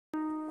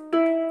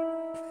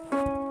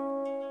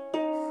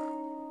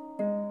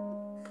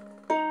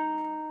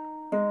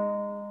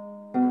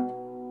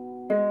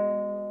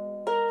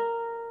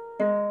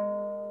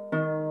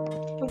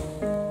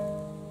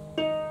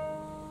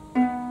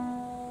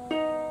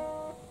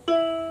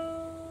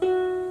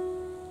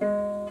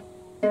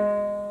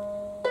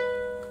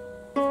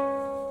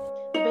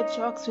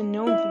Bedsharks were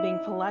known for being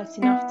polite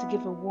enough to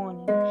give a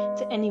warning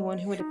to anyone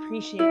who would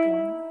appreciate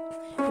one,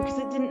 because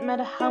it didn't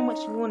matter how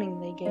much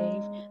warning they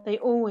gave, they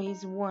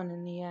always won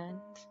in the end.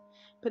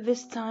 But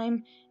this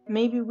time,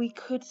 maybe we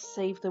could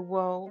save the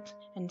world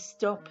and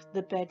stop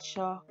the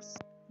Bedsharks.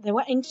 There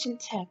were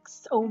ancient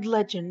texts, old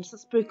legends that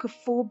spoke of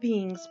 4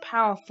 beings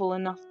powerful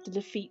enough to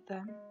defeat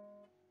them.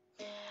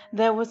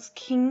 There was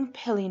King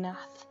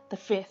Pelinath the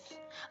Fifth,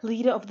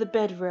 leader of the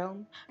Bed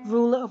Realm,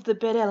 ruler of the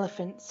Bed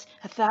Elephants,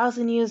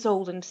 1,000 years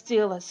old and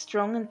still as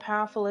strong and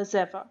powerful as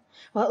ever.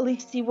 Well, at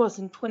least he was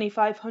in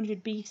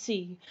 2500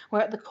 BC,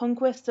 where at the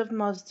conquest of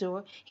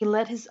Mazdur he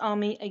led his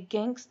army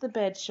against the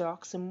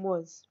Bedsharks and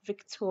was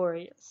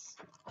victorious.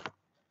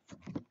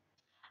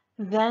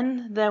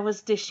 Then there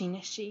was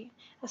Dishinishi,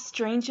 a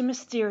strange and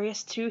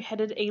mysterious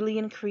 2-headed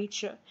alien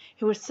creature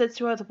who was said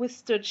to have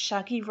withstood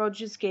Shaggy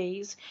Roger's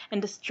gaze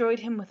and destroyed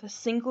him with a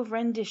single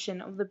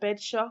rendition of the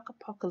Bedshark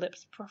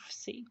Apocalypse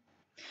prophecy.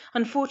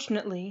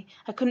 Unfortunately,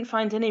 I couldn't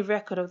find any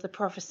record of the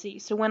prophecy,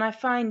 so when I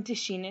find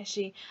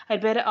Dishinishi,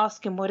 I'd better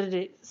ask him what it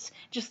is,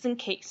 just in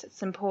case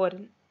it's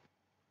important.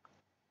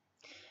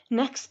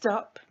 Next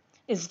up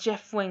is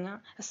Jeff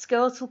Winger, a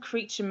skeletal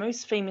creature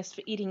most famous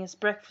for eating his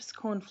breakfast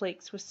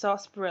cornflakes with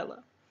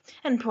sarsaparilla,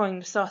 and pouring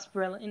the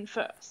sarsaparilla in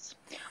first.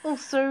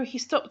 Also, he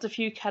stopped a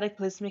few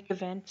cataclysmic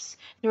events,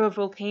 threw a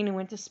volcano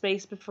into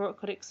space before it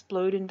could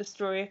explode and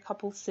destroy a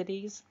couple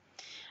cities.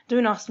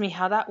 Don't ask me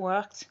how that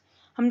worked.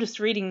 I'm just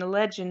reading the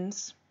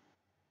legends.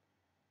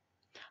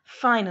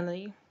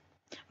 Finally,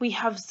 we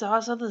have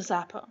Zaza the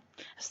Zapper,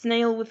 a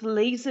snail with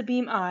laser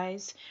beam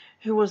eyes,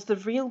 who was the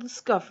real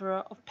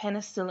discoverer of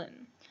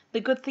penicillin. The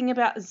good thing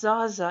about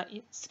Zaza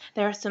is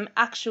there are some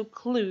actual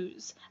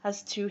clues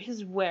as to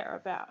his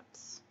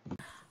whereabouts.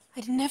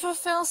 I'd never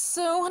felt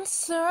so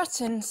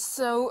uncertain,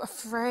 so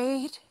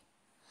afraid.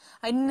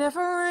 I'd never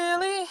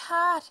really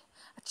had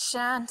a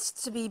chance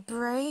to be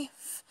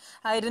brave.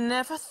 I'd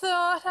never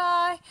thought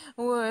I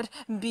would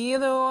be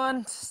the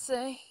one to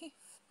save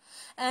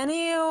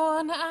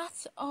anyone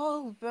at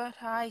all, but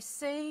I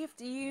saved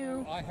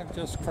you. I have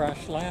just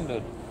crash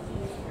landed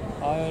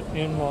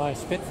in my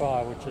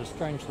Spitfire, which is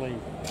strangely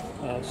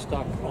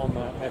stuck on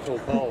the metal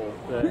pole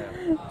there.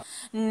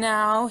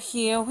 Now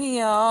here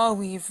we are,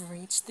 we've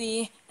reached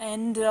the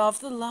end of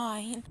the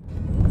line.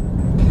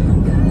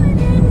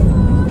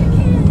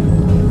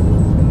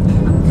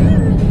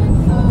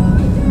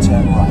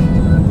 Turn right.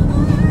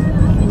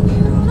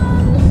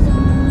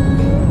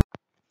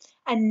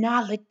 And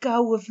now let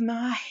go of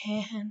my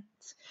hand.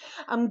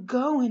 I'm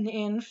going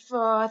in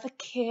for the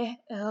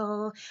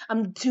kill.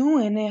 I'm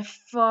doing it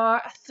for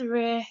a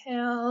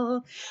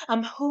thrill.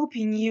 I'm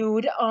hoping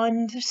you'd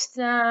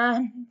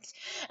understand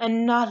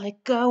and not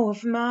let go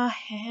of my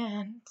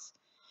hand.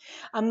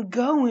 I'm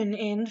going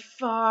in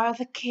for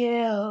the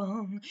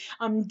kill.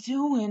 I'm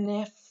doing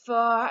it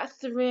for a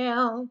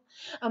thrill.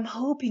 I'm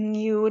hoping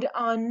you'd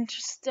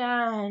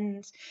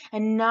understand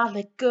and not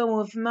let go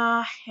of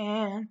my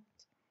hand.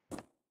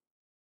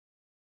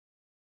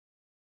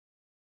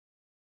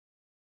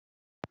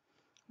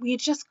 We had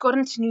just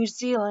gotten to New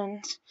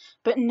Zealand,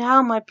 but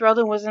now my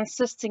brother was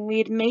insisting we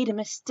had made a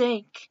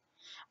mistake.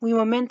 We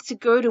were meant to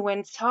go to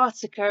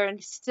Antarctica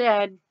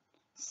instead,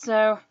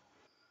 so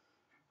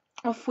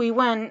off we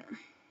went,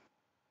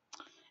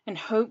 in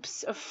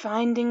hopes of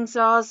finding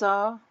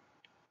Zaza.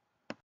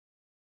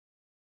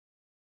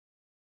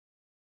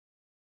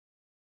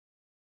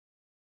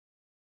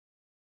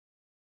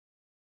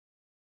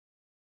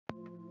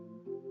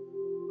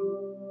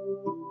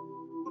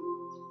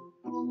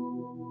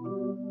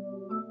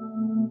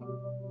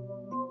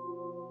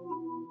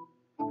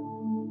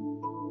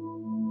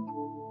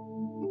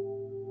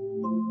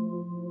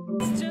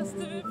 It's just a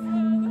bit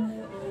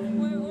further.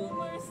 We're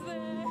almost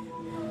there.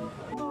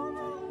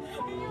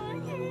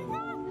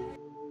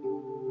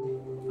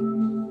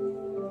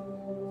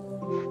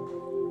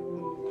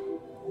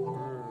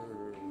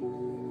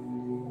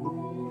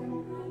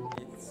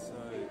 It's so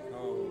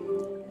cold.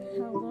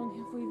 How long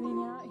have we been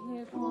out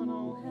here,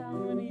 Connell? How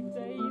many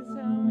days?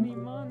 How many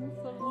months?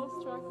 I've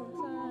lost track of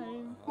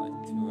time. Like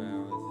 2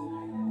 hours.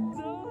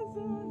 Zaza,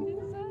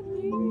 is that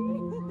you?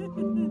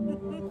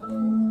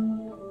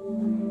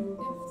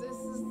 If this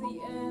is the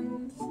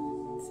end,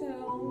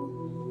 tell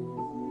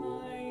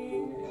my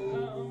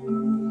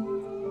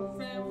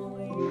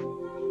family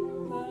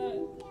that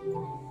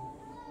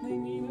they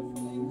need to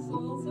find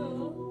Zaza.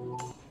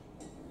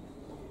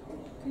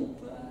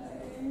 Goodbye.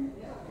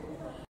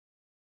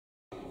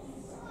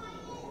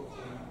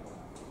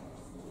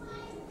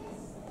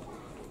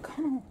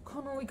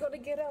 Connell, we gotta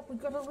get up, we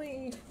gotta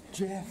leave.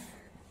 Jeff!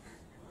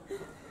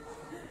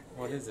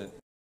 What is it?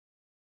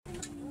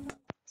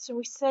 So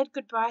we said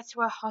goodbye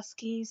to our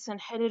huskies and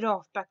headed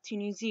off back to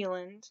New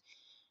Zealand.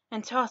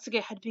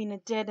 Antarctica had been a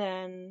dead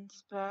end,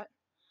 but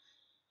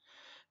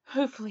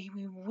hopefully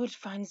we would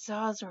find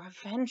Zaza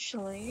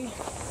eventually.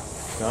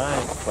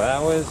 Giant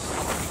flowers?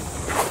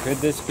 Could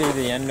this be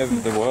the end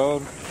of the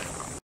world?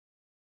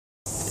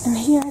 And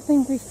here I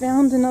think we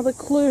found another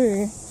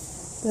clue.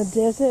 The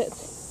desert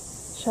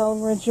shall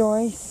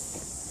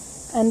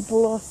rejoice, and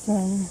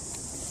blossom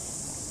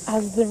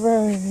as the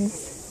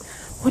rose.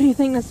 What do you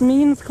think this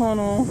means,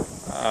 Connell?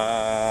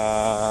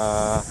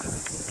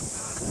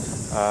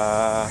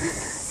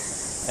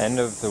 End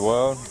of the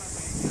world.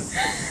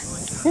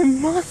 It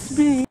must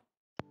be.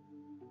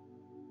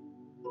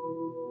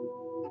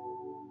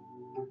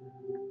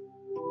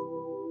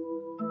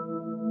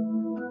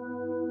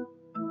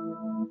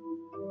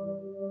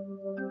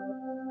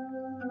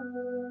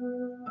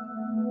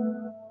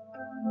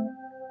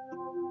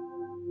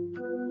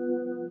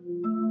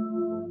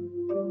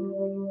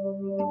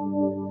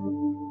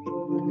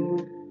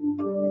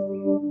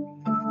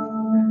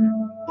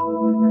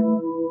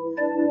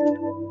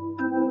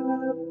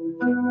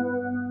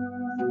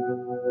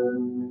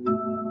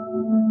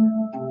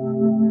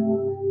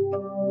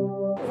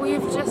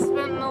 We've just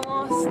spent the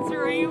last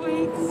 3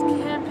 weeks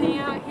camping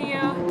out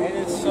here. It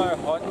is so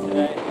hot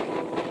today.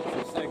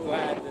 I'm so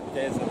glad that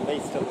there's at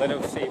least a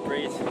little sea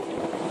breeze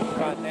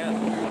right now.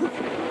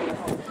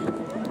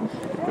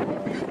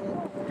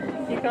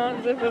 You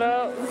can't zip it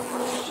up.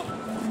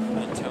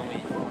 Don't tell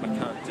me I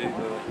can't do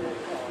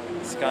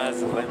the sky's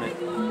the limit.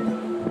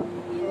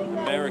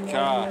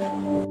 America.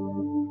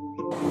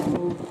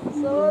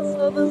 So what's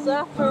with the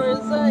zapper?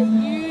 Is that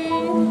you?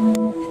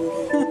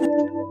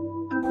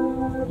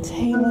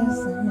 Taylor's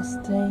a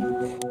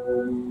mistake.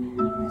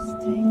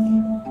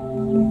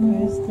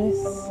 Because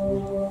this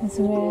is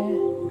where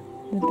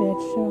the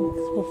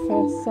Bedsharks were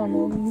first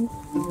summoned.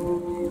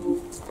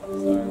 So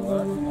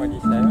what do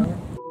you say?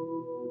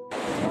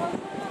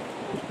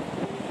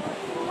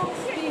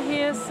 Must be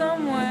here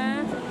somewhere.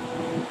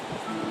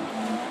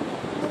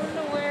 I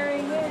wonder where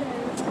he is.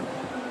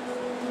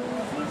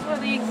 These were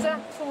the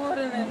exact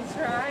coordinates,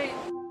 right?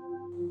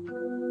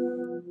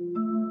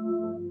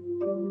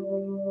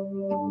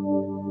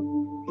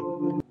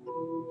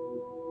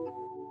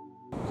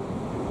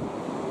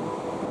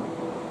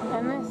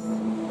 And this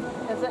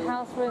is a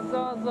house where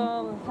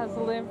Zaza has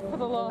lived for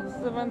the last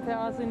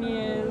 7,000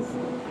 years.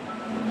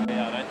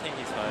 Yeah, I don't think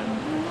he's home.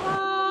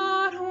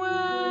 What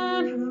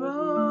went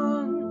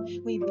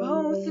wrong? We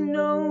both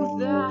know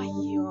that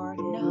you're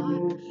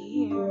not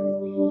here.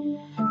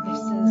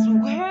 This is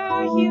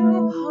where you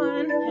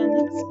hunt, and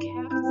it's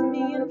kept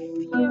me in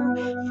fear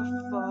for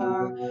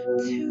far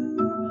too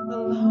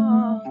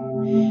long.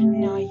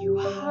 Now you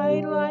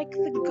hide like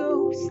the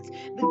ghost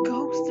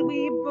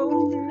we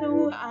both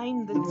know.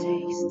 I'm the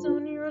taste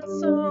on your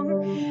tongue,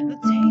 the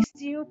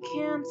taste you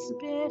can't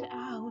spit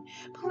out.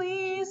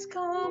 Please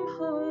come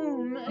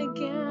home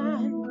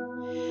again.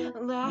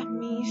 Let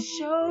me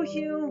show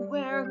you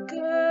we're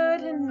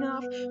good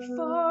enough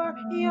for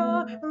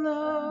your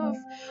love.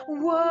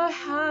 What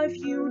have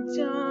you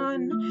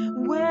done?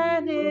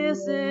 When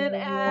is it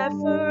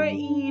ever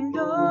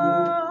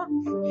enough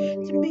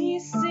to be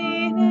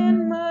seen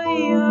in my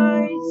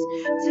eyes?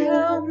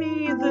 Tell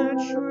me the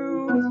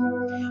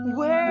truth.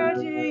 Where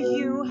do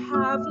you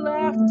have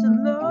left to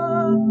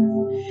love?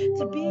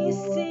 To be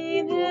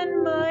seen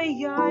in my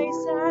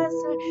eyes as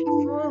I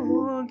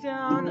fall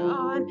down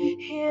on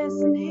his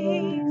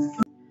knees.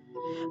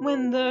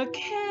 When the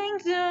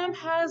kingdom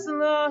has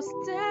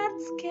lost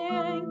its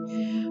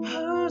king,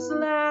 who's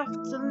left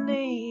to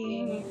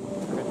lead?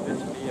 Could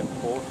this be a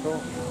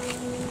portal?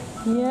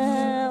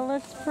 Yeah,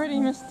 looks pretty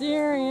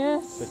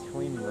mysterious.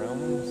 Between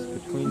realms,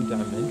 between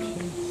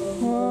dimensions?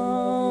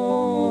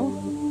 Whoa.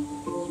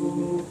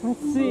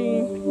 Let's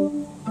see.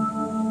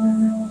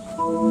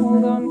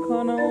 Hold on,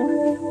 Connell.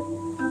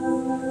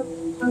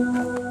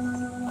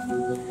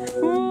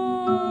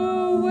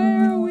 Whoa,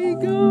 where are we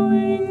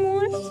going?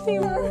 What's he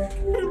like?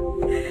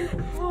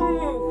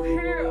 Oh,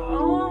 where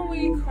are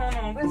we,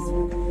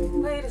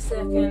 Connell? Wait a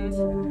second.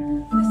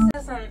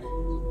 This isn't.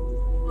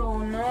 Oh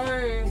no.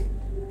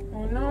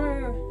 Oh no.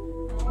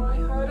 Oh, I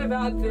heard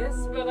about this,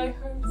 but I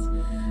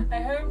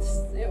hoped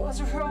it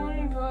was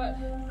wrong, but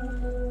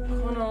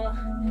Connell,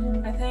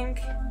 I think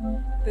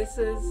this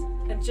is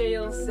a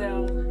jail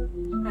cell.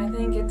 I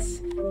think it's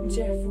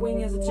Jeff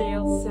Winger's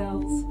jail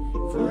cells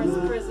for his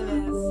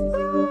prisoners.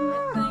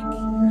 I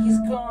think he's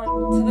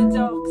gone to the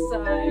dark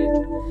side.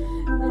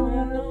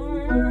 Oh no.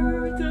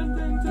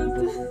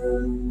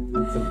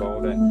 It's a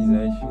bold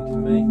accusation to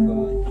make,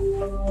 Lily.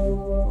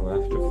 We'll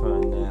have to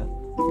find out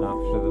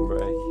after the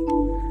break.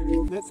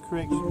 That's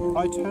correct.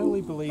 I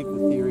totally believe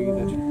the theory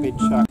that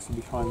Bedsharks are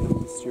behind the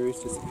mysterious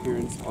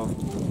disappearance of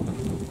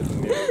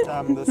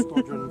the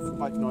Squadron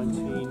Flight 19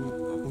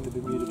 in the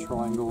Bermuda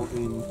Triangle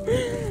in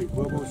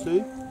World War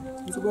II.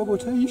 Was it World War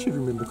II? You should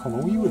remember,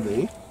 Connell. You were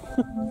there.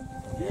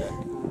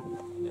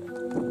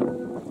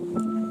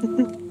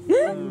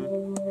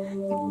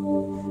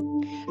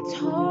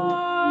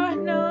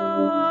 Torn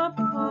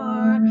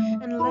apart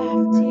and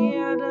left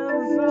here to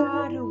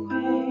rot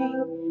away,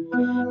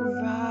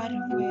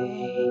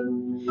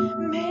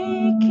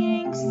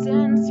 making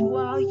sense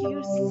while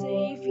you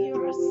save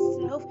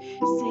yourself.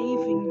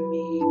 Saving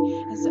me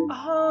is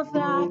all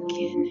that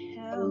can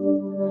help.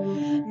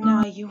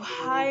 Now you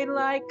hide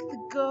like the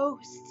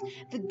ghost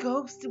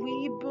ghost,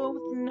 we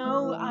both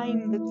know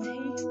I'm the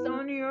taste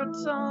on your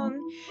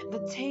tongue,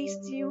 the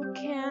taste you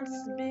can't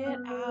spit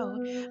out.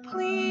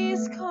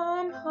 Please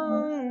come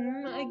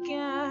home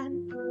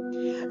again.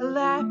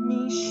 Let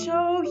me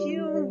show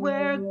you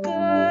we're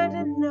good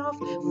enough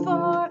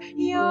for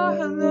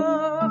your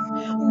love.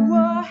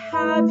 What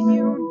have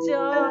you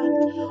done?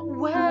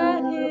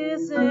 When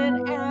is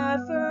it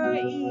ever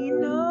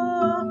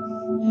enough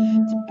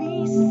to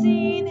be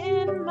seen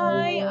in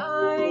my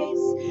eyes?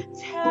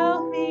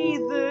 Tell me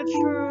the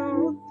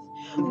truth.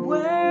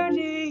 Where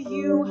do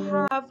you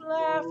have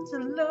left to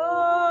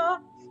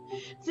love?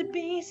 To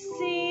be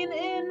seen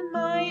in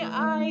my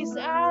eyes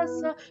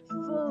as I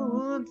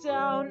fall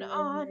down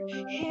on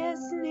his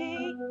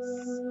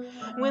knees.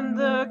 When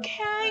the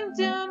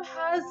kingdom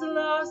has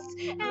lost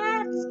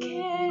its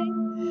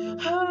king,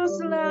 who's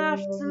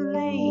left to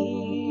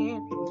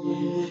lead?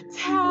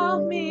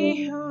 Tell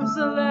me who's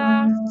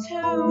left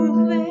to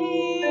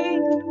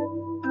lead.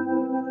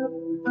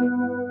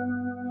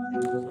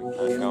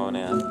 We can't go on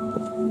out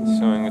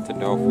swimming with the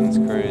dolphins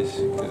cruise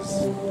because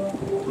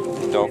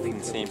the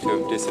dolphins seem to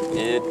have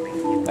disappeared.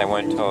 They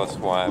won't tell us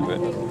why, but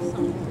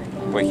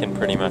we can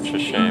pretty much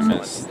assume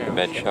it's the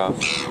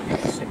Bedshark.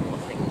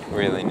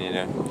 Really need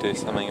to do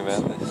something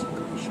about this.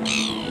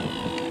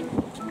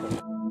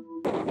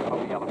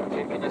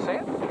 Can you see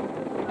it?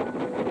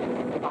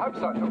 I hope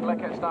so. It took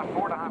like it's not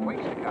 4.5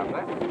 weeks to come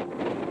there.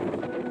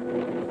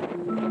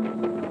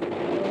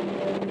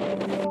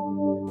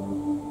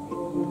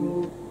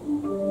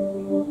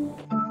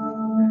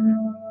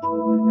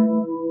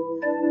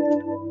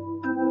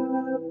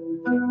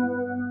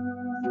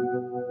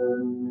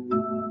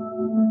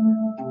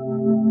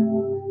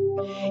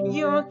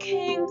 Your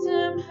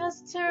kingdom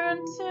has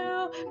turned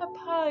to a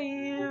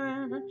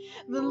pyre.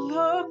 The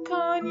look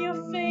on your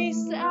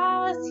face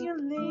as you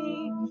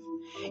leave.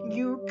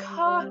 You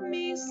caught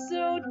me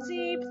so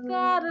deep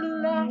that it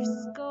left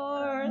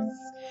scars.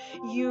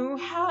 You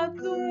had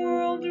the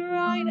world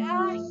right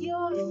at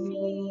your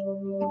feet.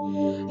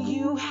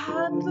 You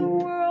had the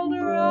world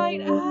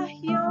right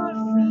at your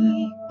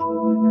feet.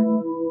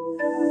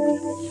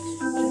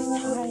 Just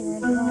higher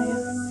and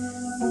higher.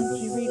 Once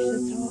we reach the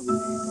top,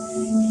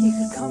 he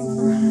could come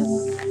for us.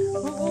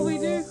 What will we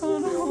do,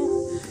 Connell?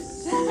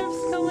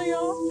 Jeff's coming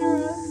after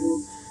us.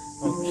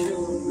 I'm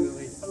chilling,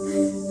 Lily.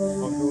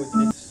 I'll go with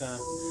this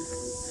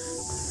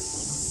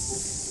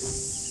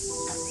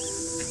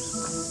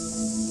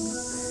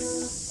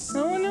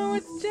Oh no,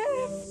 it's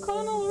Jeff!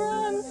 Connell,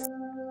 run!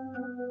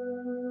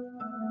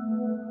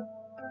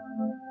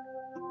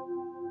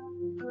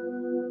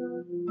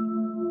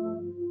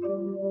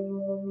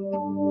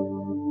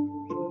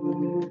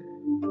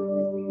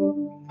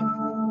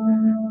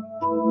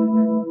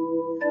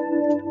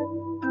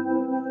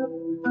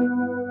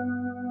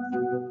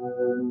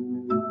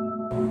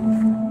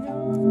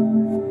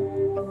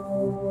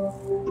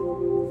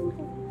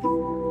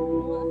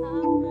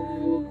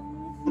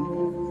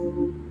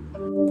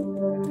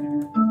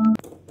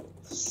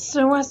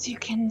 So as you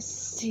can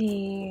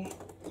see,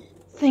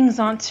 things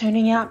aren't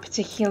turning out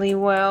particularly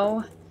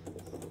well.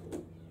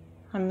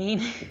 I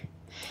mean,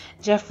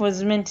 Jeff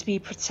was meant to be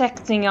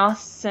protecting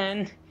us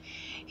and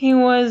he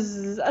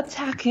was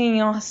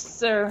attacking us,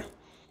 so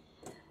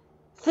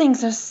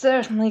things have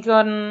certainly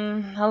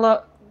gotten a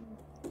lot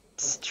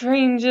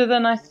stranger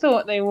than I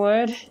thought they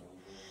would.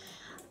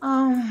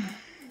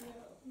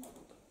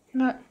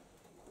 But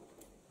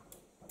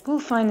we'll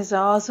find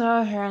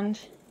Zaza and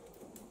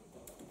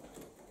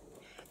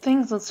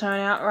things will turn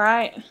out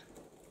right.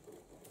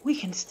 We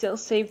can still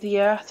save the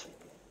Earth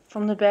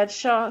from the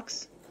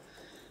Bedsharks.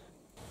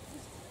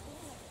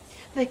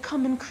 They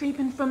come and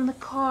creeping from the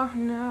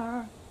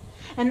corner,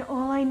 and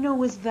all I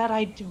know is that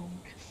I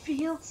don't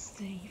feel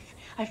safe.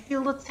 I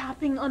feel the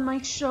tapping on my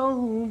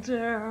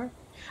shoulder.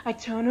 I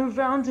turn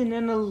around in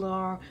an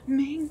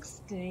alarming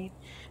state.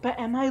 But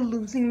am I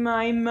losing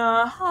my mind?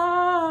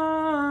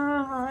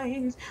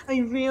 I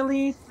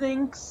really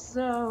think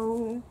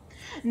so.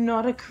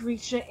 Not a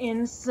creature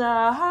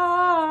inside.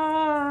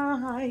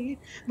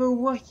 But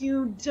what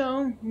you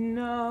don't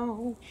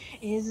know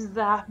is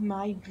that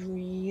my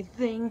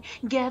breathing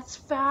gets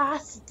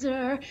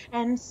faster,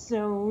 and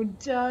so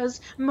does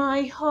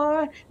my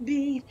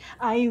heartbeat.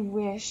 I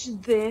wish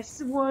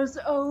this was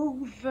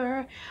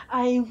over.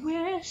 I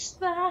wish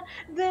that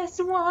this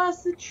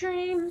was a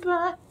dream,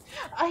 but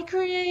I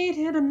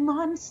created a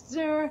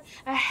monster,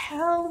 a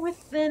hell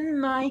within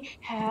my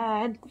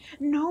head.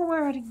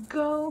 Nowhere to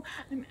go,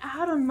 I'm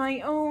out on my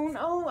own.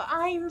 Oh,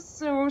 I'm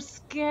so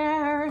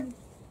scared.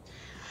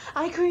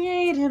 I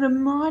created a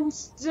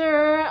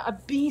monster, a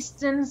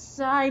beast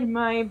inside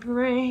my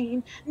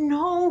brain.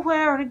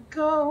 Nowhere to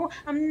go,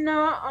 I'm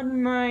not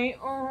on my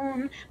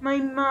own. My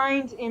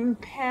mind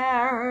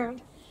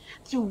impaired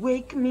to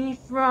wake me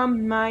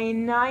from my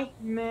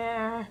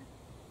nightmare.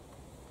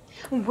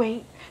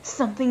 Wait,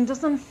 something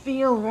doesn't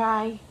feel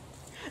right.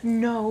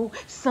 No,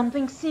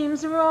 something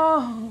seems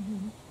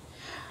wrong.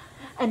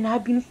 And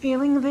I've been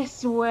feeling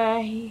this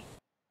way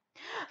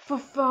for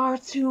far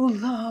too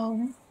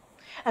long.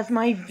 As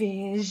my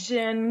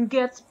vision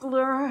gets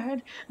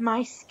blurred,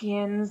 my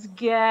skin's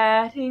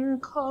getting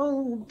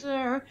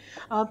colder,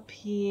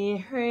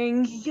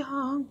 appearing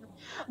young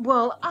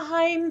while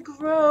I'm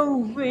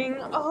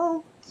growing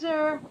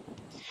older.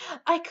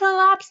 I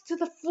collapse to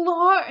the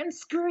floor and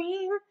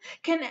scream,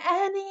 can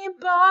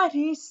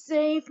anybody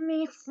save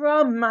me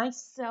from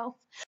myself?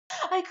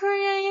 I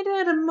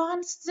created a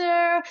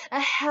monster, a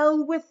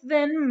hell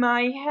within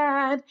my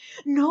head.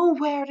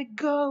 Nowhere to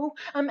go,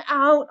 I'm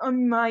out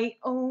on my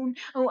own.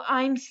 Oh,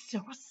 I'm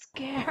so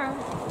scared.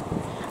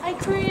 I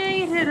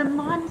created a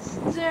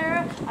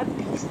monster, a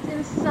beast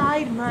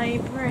inside my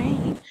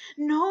brain.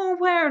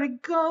 Nowhere to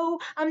go,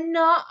 I'm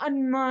not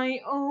on my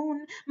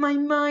own. My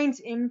mind's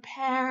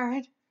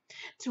impaired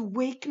to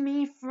wake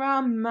me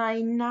from my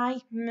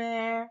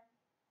nightmare.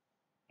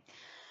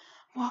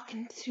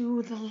 Walking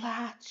to the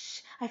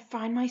latch, I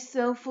find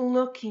myself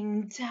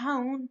looking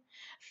down,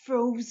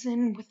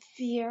 frozen with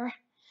fear.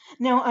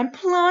 Now I'm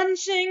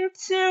plunging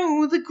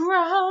to the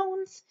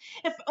ground.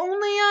 If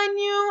only I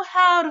knew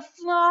how to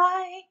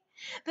fly,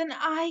 then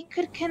I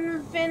could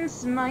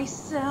convince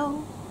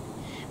myself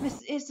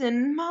this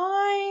isn't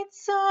my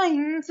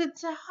time to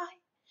die.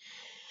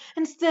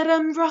 Instead,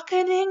 I'm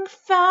rocketing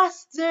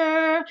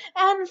faster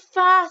and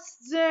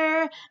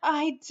faster.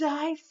 I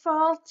dive,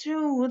 fall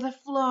to the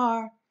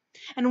floor.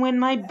 And when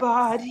my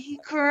body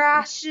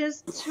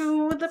crashes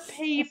to the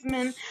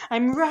pavement,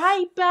 I'm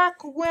right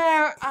back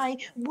where I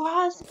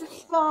was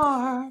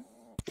before.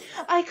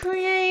 I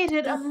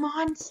created a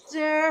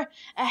monster,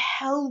 a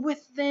hell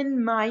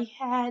within my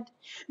head.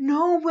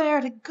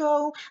 Nowhere to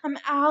go, I'm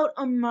out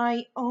on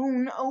my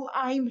own. Oh,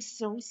 I'm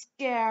so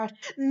scared.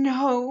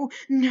 No,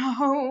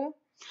 no.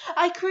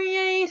 I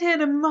created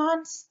a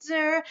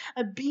monster,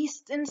 a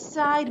beast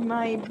inside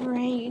my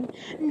brain.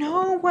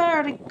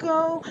 Nowhere to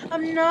go,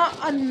 I'm not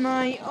on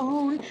my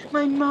own.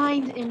 My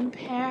mind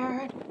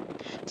impaired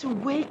to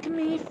wake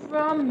me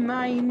from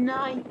my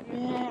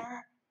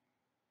nightmare.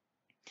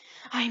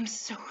 I'm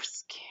so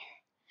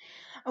scared.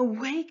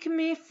 Awake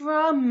me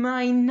from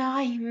my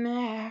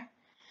nightmare.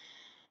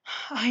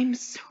 I'm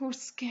so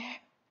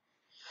scared.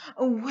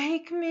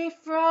 Awake me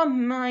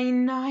from my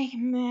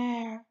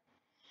nightmare.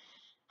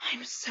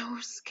 I'm so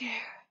scared.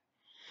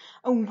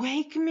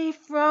 Awake me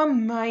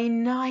from my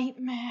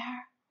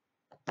nightmare.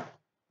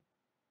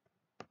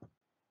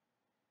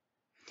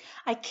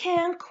 I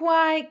can't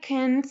quite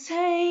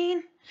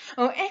contain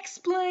or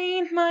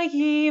explain my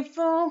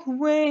evil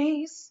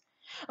ways,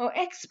 or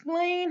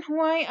explain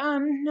why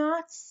I'm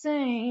not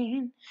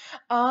sane.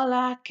 All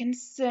I can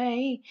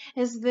say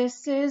is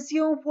this is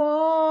your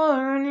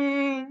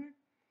warning.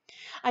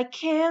 I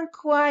can't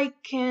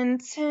quite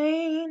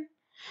contain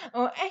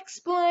or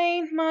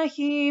explain my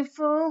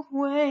evil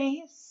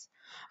ways,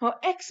 or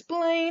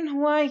explain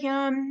why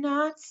I'm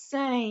not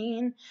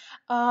sane.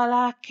 All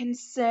I can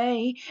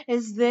say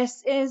is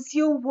this is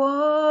your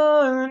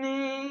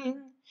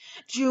warning.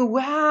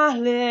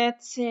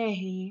 Duality.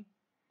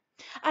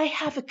 I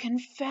have a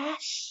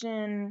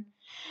confession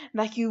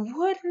that you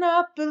would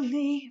not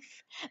believe,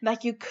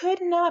 that you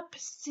could not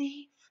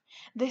perceive.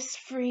 This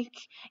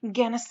freak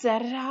gonna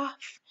set it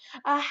off.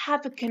 I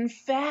have a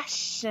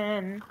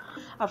confession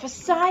of a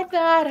side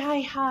that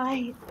I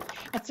hide.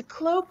 It's a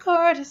cloak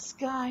or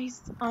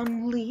disguise,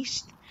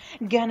 unleashed.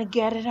 Gonna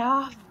get it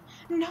off.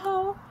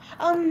 No,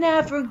 I'll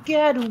never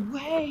get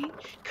away,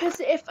 'cause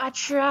if I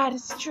try to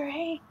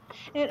stray,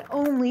 it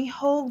only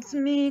holds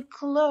me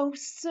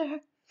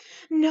closer.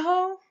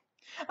 No,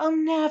 I'll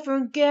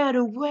never get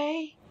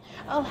away.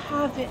 I'll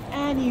have it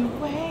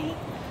anyway.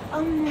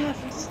 I'll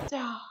never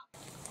stop.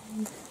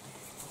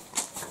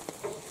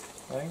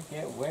 Don't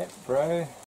get wet, bro.